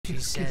She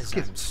says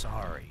I'm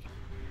sorry.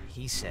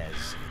 He says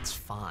it's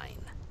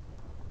fine.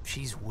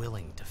 She's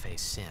willing to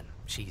face sin.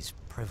 She's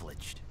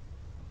privileged.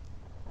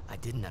 I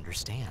didn't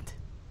understand.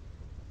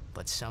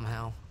 But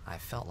somehow, I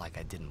felt like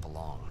I didn't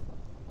belong.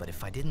 But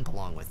if I didn't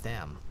belong with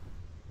them,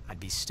 I'd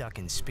be stuck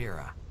in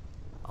Spira,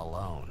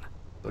 alone.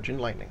 Dodging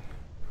lightning.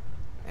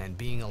 And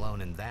being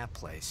alone in that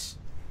place,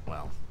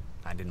 well,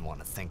 I didn't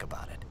want to think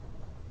about it.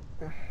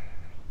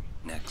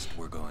 Next,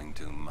 we're going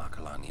to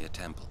Makalania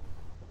Temple.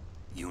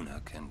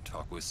 Yuna can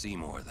talk with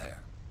Seymour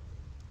there.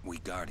 We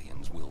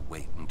Guardians will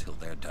wait until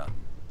they're done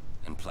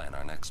and plan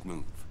our next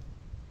move.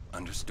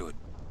 Understood?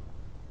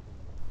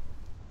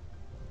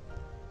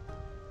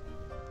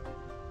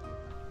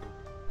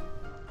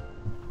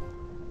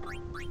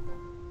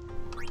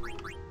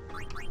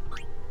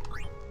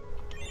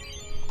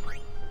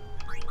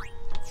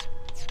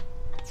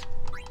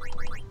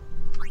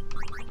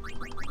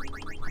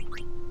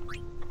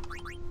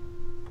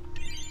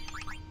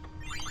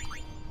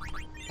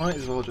 Might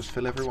as well just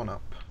fill everyone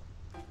up.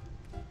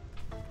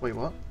 Wait,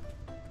 what?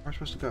 Where am I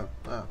supposed to go?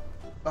 Ah,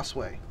 this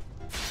way.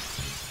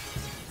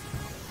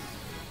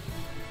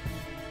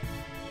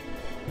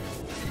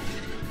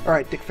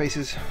 Alright, dick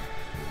faces.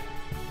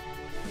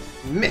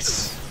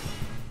 Miss!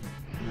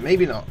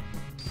 Maybe not.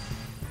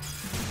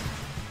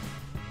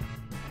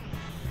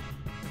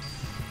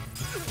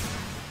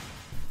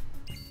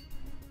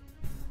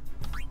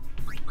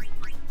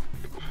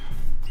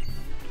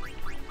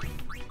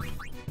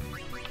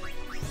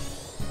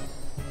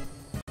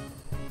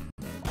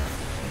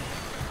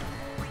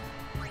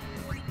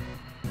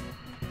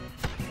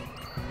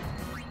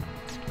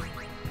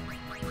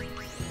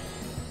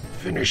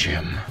 Finish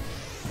him.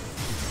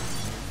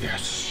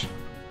 Yes.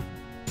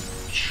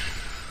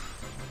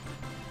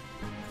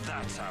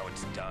 That's how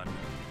it's done.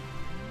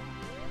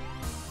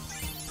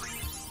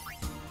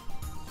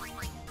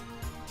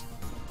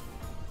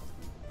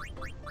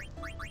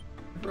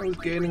 Bro's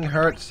getting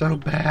hurt so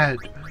bad.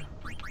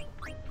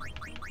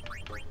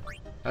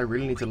 I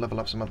really need to level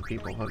up some other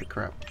people. Holy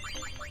crap.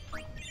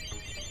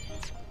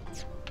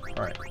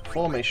 Alright,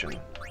 formation.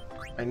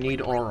 I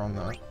need Auron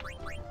though.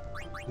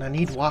 And I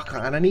need Waka,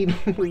 and I need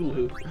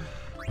Lulu.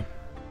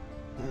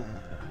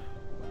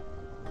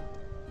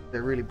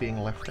 They're really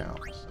being left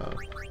out, so...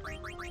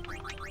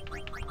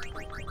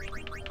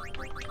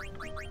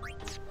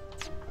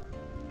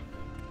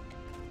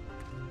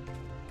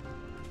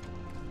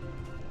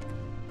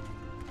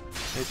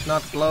 It's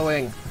not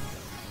glowing!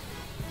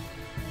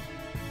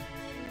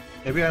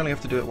 Maybe I only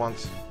have to do it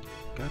once.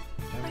 God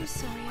damn it. I'm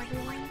sorry,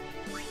 everyone.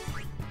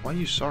 Why are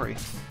you sorry?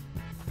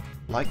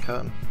 Like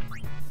Kern.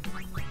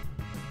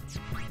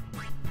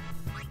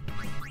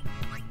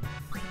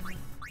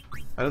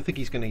 I don't think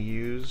he's going to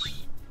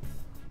use.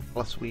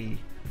 Plus we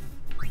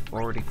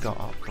already got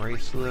our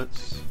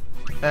bracelets.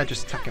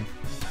 Just attack him.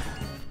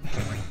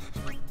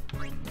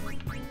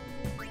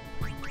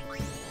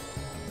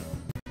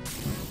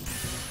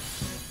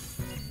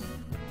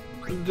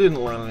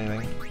 Didn't learn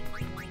anything.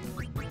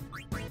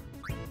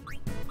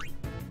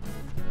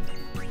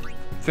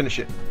 Finish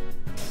it.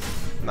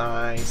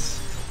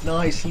 Nice.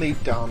 Nicely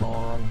done,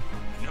 Auron.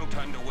 No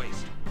time to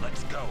waste.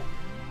 Let's go.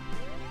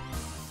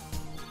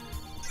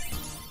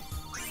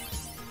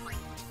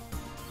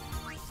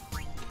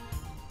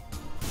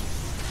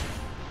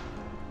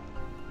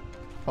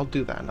 I'll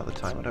do that another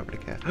time, I don't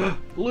really care.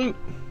 Loot!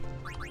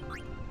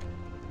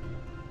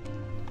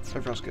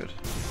 Everyone's good.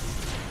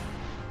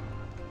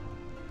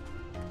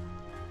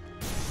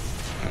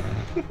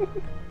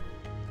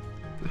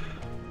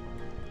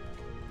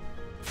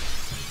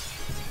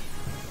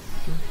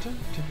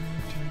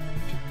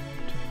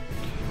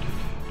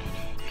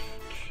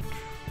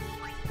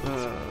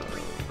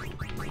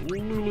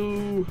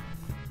 Lulu.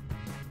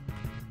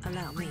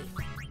 Allow me.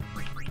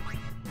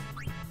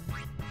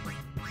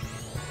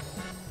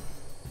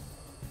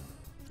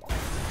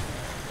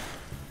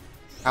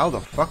 How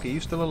the fuck are you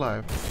still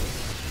alive?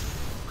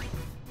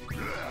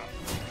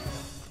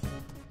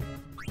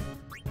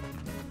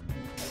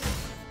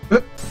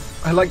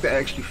 I like that it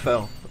actually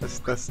fell.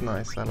 That's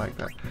nice, I like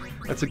that.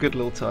 That's a good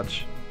little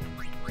touch.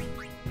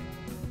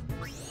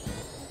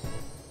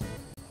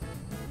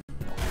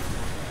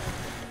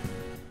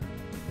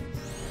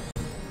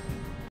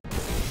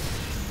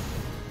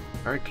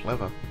 Very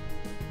clever.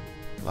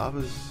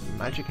 Lava's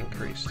magic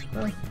increased.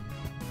 Huh.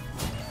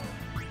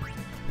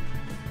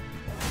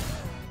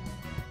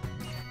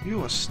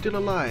 You are still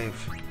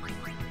alive.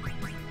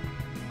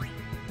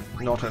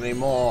 Not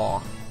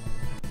anymore.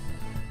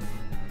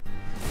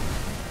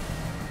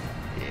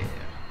 Yeah.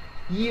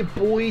 Yeah,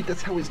 boy,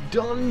 that's how it's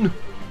done.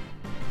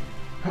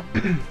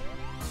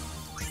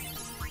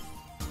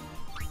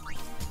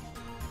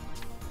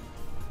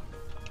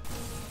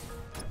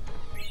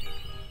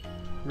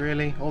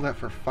 Really? All that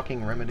for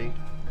fucking remedy?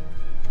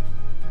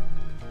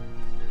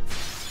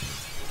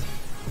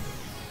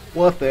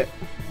 Worth it.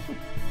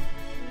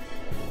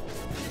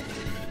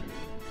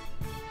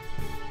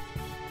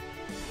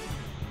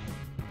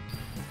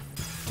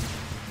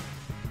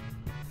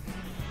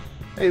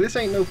 Hey, this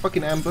ain't no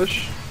fucking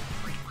ambush.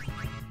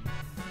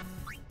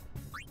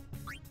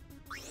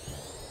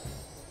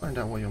 Find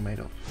out what you're made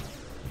of.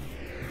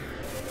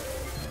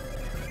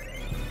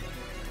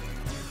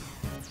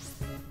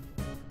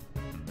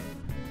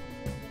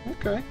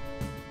 Okay.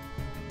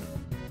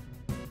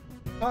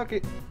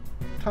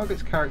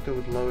 Target's character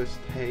with lowest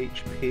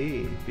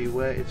HP.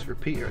 Beware its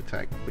repeater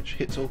attack, which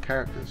hits all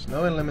characters.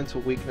 No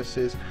elemental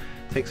weaknesses.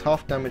 Takes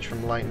half damage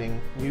from lightning.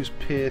 Use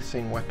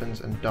piercing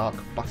weapons and dark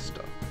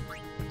buster.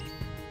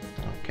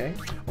 Okay.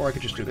 Or I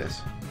could just do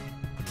this.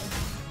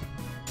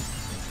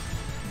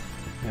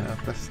 You know,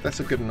 that's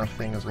a good enough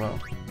thing as well.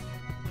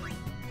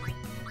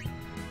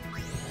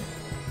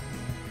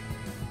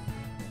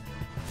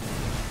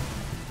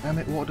 Damn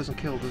it, water doesn't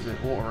kill, does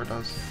it? Water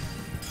does.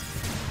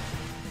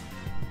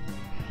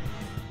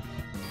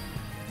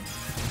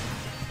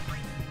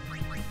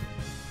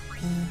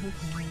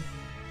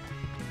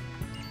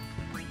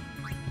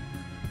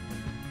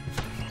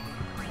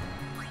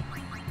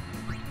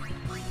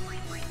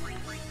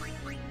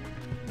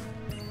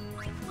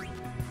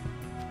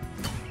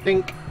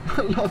 Think.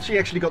 She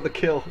actually got the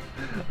kill.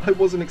 I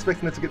wasn't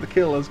expecting her to get the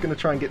kill. I was going to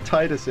try and get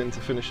Tidus in to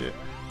finish it.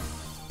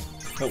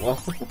 Oh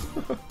well.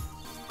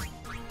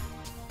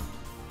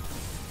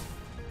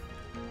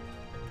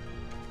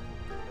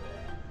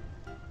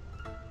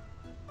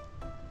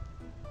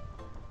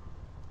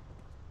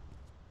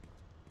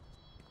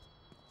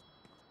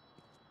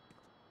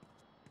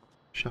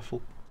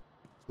 Shuffle.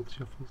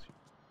 Shuffle.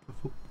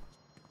 Shuffle.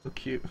 So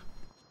cute.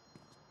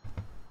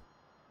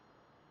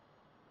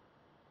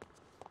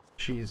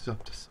 She's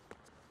up to...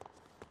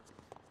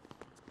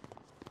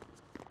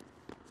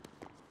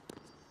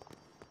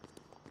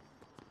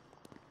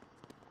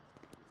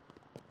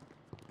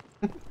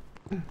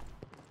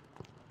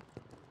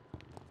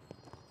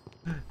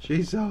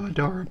 She's so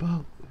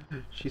adorable.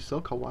 She's so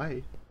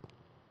kawaii.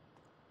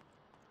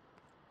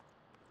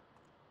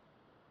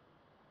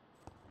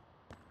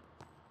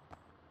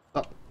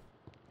 Oh.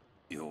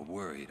 You're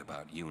worried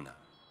about Yuna.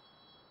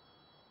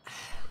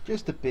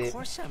 Just a bit. Of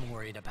course I'm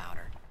worried about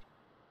her.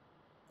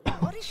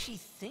 What is she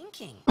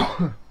thinking?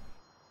 The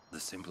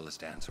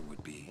simplest answer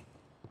would be,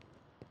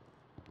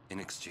 in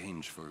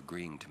exchange for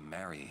agreeing to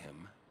marry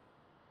him,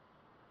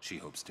 she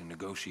hopes to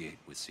negotiate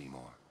with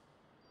Seymour.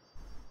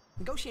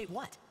 Negotiate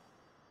what?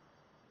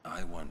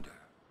 I wonder.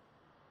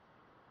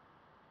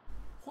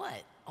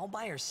 What? All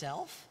by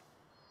herself?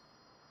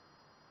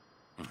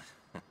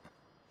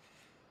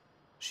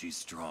 She's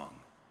strong,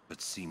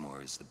 but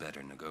Seymour is the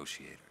better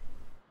negotiator.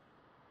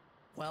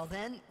 Well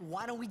then,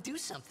 why don't we do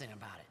something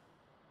about it?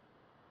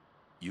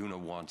 Yuna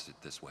wants it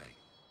this way.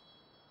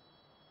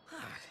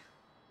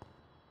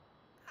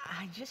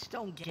 I just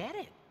don't get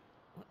it.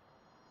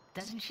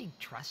 Doesn't she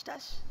trust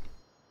us?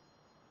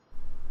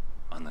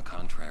 On the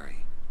contrary,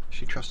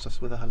 She trusts us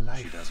with her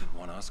life. she doesn't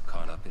want us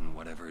caught up in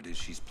whatever it is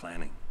she's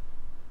planning.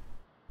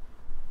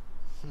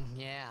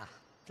 Yeah,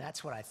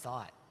 that's what I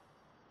thought.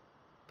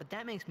 But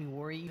that makes me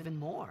worry even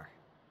more.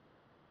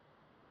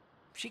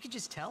 She could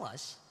just tell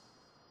us.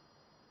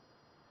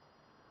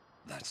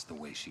 That's the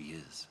way she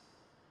is.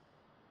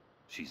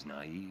 She's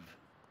naive,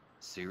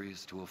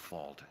 serious to a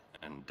fault,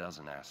 and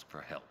doesn't ask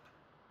for help.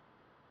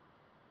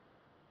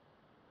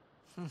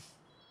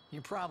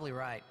 You're probably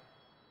right.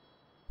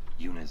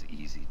 Yuna's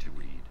easy to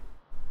read,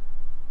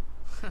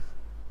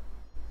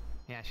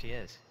 Yeah, she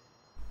is.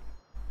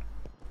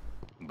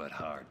 but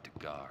hard to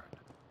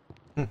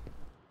guard.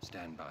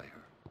 Stand by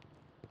her.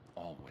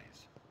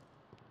 Always.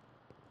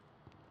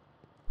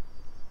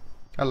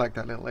 I like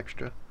that little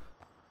extra,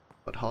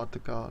 but hard to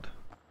guard.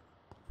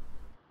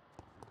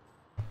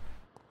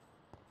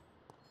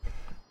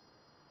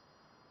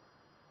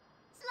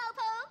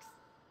 Slowpokes!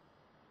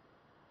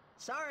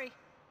 Sorry.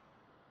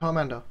 Oh,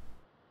 Amanda.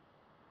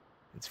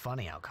 It's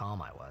funny how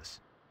calm I was.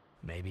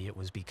 Maybe it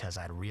was because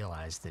I'd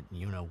realized that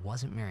Yuna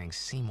wasn't marrying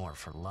Seymour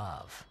for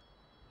love.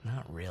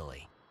 Not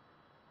really.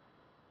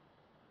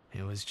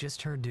 It was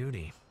just her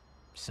duty.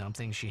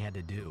 Something she had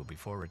to do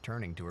before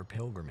returning to her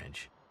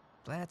pilgrimage.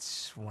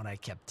 That's what I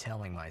kept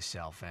telling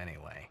myself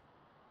anyway.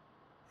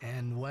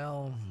 And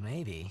well,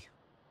 maybe.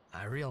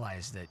 I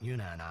realized that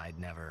Yuna and I'd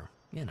never,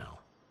 you know.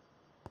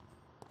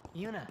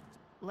 Yuna,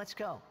 let's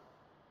go.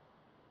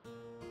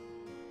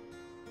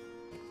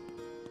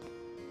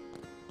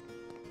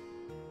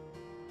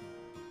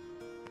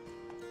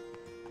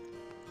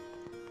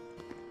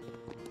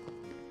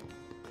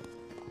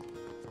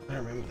 I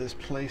remember this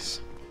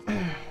place.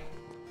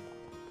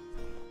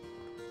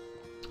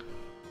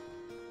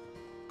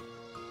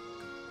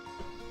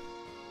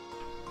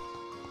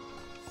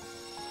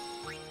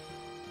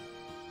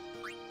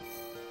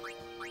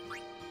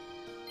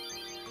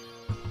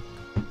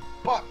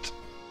 But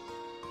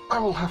I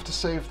will have to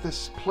save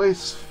this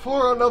place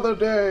for another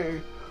day,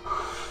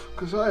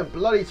 because I am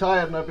bloody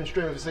tired and I've been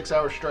streaming for 6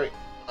 hours straight.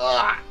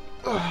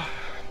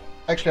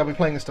 Actually, I'll be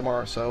playing this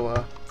tomorrow, so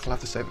I'll have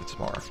to save it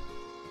tomorrow.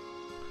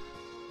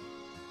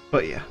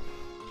 But yeah.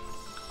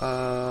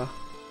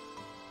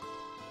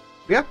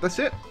 Yeah, that's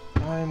it.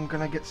 I'm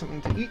gonna get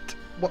something to eat,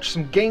 watch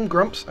some Game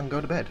Grumps, and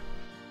go to bed.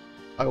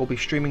 I will be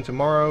streaming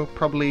tomorrow,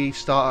 probably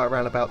start at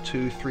around about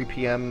 2-3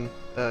 p.m.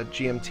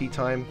 GMT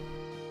time.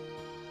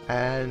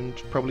 and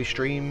probably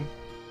stream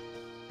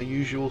the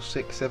usual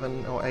 6,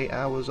 7 or 8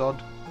 hours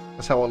odd.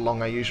 That's how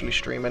long I usually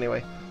stream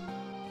anyway.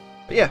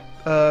 But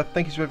yeah,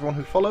 thank you to everyone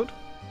who followed.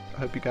 I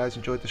hope you guys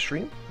enjoyed the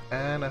stream,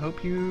 and I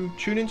hope you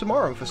tune in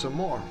tomorrow for some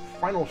more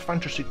Final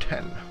Fantasy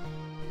X.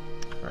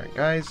 Alright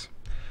guys,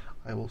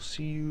 I will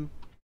see you,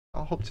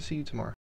 I'll hope to see you tomorrow.